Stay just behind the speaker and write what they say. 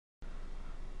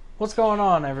What's going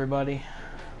on, everybody?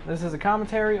 This is a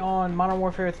commentary on Modern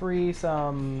Warfare 3,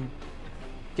 some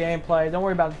gameplay. Don't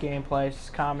worry about the gameplay, it's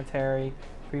just commentary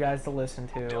for you guys to listen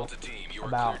to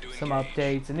about some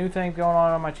updates and new things going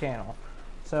on my channel.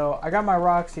 So, I got my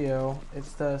Roxio.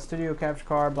 It's the studio capture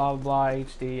card, blah blah blah,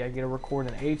 HD. I get to record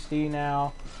in HD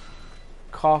now.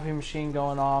 Coffee machine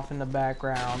going off in the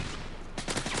background.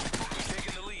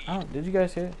 Oh, did you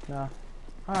guys hear it? No.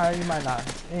 Alright, you might not.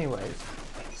 Anyways.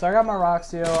 So I got my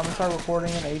Roxio. I'm going to start recording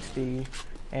in HD.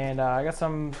 And I got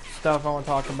some stuff I want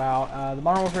to talk about. The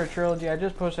Modern Warfare Trilogy, I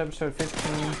just posted episode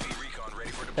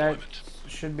 15. That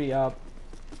should be up,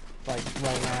 like,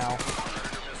 right now.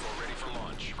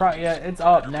 Yeah, it's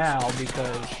up now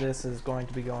because this is going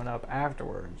to be going up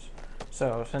afterwards.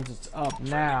 So, since it's up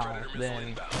now,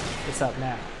 then it's up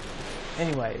now.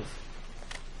 Anyways.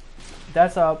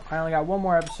 That's up. I only got one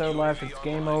more episode left. It's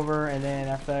game over. And then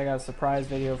after that, I got a surprise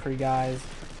video for you guys.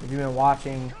 If you've been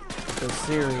watching the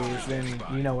series, then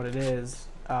you know what it is.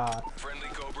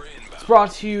 It's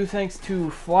brought to you thanks to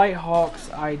Flighthawk's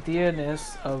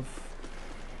idea-ness of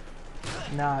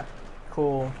not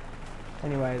cool.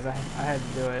 Anyways, I had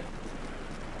to do it.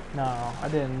 No, I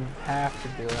didn't have to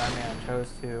do it. I mean, I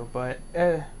chose to, but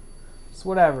it's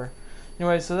whatever.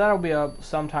 Anyway, so that'll be up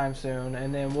sometime soon,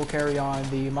 and then we'll carry on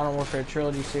the Modern Warfare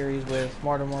Trilogy series with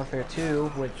Modern Warfare 2,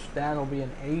 which that'll be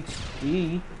in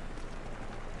HD,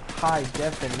 high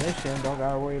definition. Don't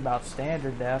gotta worry about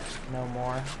standard def no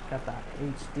more. Got the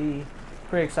HD.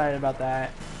 Pretty excited about that.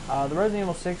 The Resident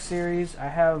Evil 6 series, I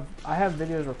have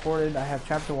videos recorded. I have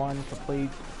Chapter 1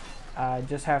 complete. I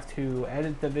just have to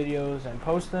edit the videos and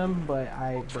post them, but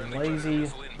I've been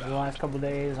lazy the last couple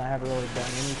days. I haven't really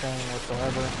done anything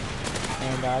whatsoever.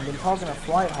 And I've been talking to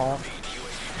Flighthawk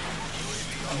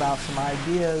about some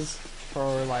ideas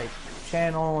for like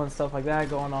channel and stuff like that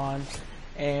going on.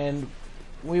 And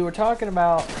we were talking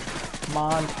about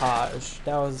montage.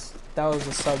 That was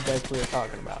the subject we were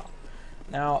talking about.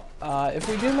 Now, if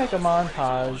we do make a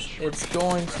montage, it's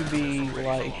going to be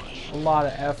like a lot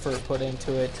of effort put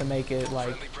into it to make it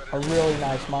like a really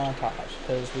nice montage,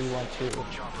 because we want to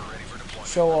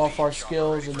show off our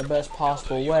skills in the best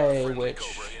possible way,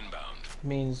 which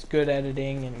means good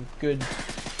editing and good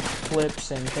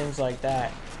clips and things like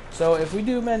that. So if we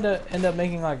do end up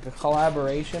making like a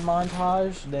collaboration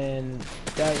montage, then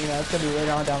that, you know, it's gonna be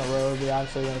later on down the road. We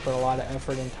obviously going to put a lot of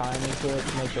effort and time into it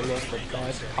to make it look the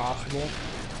best possible.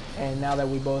 And now that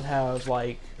we both have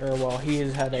like, or well, he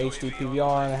has had the HD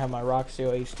PVR and I have my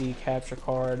Roxio HD capture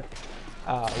card,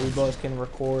 we both can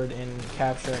record and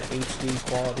capture in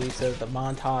HD quality, so the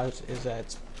montage is at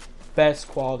its best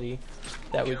quality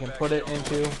that we can put it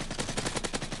into.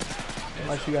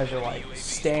 Unless you guys are like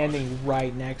standing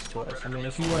right next to us. I mean,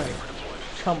 if you want to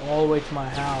come all the way to my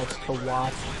house to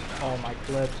watch all my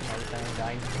clips and everything,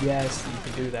 I guess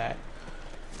you can do that.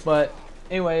 But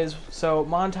anyways, so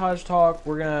montage talk,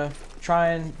 we're gonna try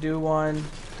and do one,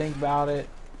 think about it,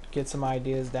 get some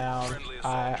ideas down.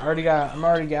 I'm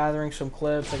already gathering some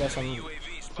clips. I got some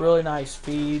really nice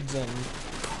feeds and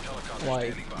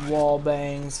like wall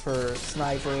bangs for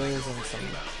snipers and some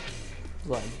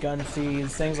like gun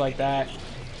feeds, things like that.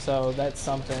 So that's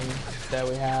something that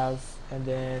we have. And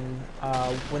then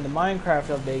when the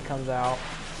Minecraft update comes out,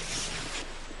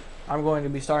 I'm going to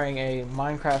be starting a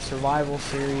Minecraft survival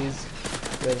series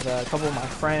with a couple of my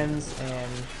friends,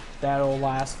 and that'll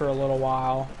last for a little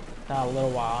while. Not a little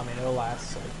while, I mean it'll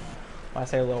last, like, when I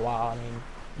say a little while,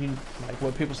 I mean, like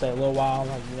what people say a little while,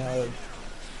 like, you know,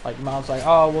 like mom's like,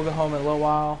 oh, we'll go home in a little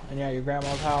while, and you're at your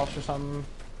grandma's house or something,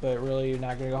 but really you're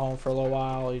not gonna go home for a little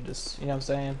while. You just, you know what I'm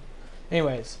saying?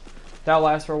 Anyways, that'll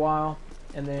last for a while,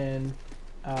 and then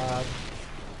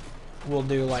we'll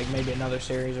do like maybe another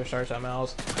series or start something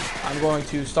else. I'm going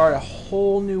to start a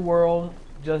whole new world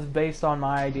just based on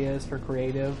my ideas for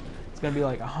creative. It's gonna be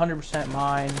like 100%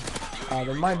 mine.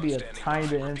 There might be a tiny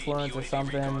bit of influence or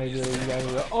something. Maybe you guys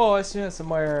will go, oh, I seen it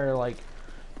somewhere, like,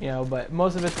 you know, but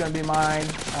most of it's gonna be mine.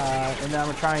 And then I'm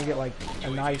gonna try and get like a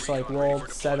nice like world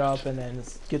set up, and then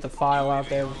get the file out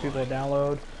there for people to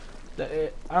download.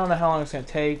 I don't know how long it's gonna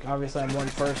take. Obviously, I'm one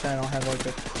person. I don't have like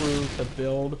a crew to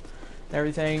build and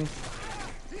everything.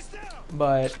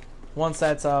 But once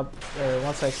that's up, or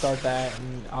once I start that,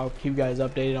 and I'll keep you guys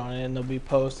updated on it, and there'll be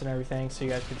posts and everything, so you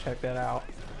guys can check that out.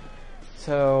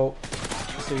 So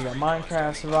you got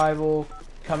Minecraft Survival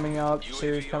coming up,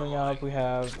 series coming up. We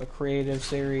have a creative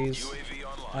series.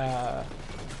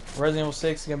 Resident Evil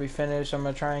 6 is gonna be finished. I'm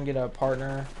gonna try and get a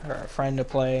partner or a friend to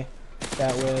play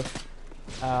that with.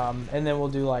 And then we'll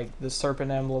do like the Serpent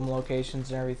Emblem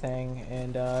locations and everything,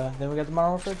 and then we got the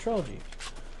Modern Warfare Trilogy.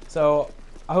 So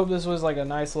I hope this was like a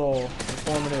nice little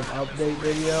informative update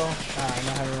video. I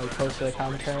know I haven't really posted a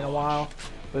commentary in a while.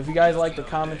 But if you guys like the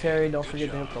commentary, don't forget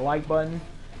to hit the like button.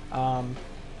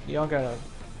 You don't gotta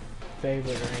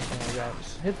favorite or anything like that.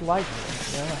 Just hit the like button,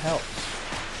 you know, it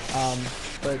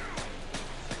helps. But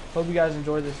hope you guys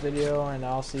enjoyed this video, and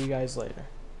I'll see you guys later.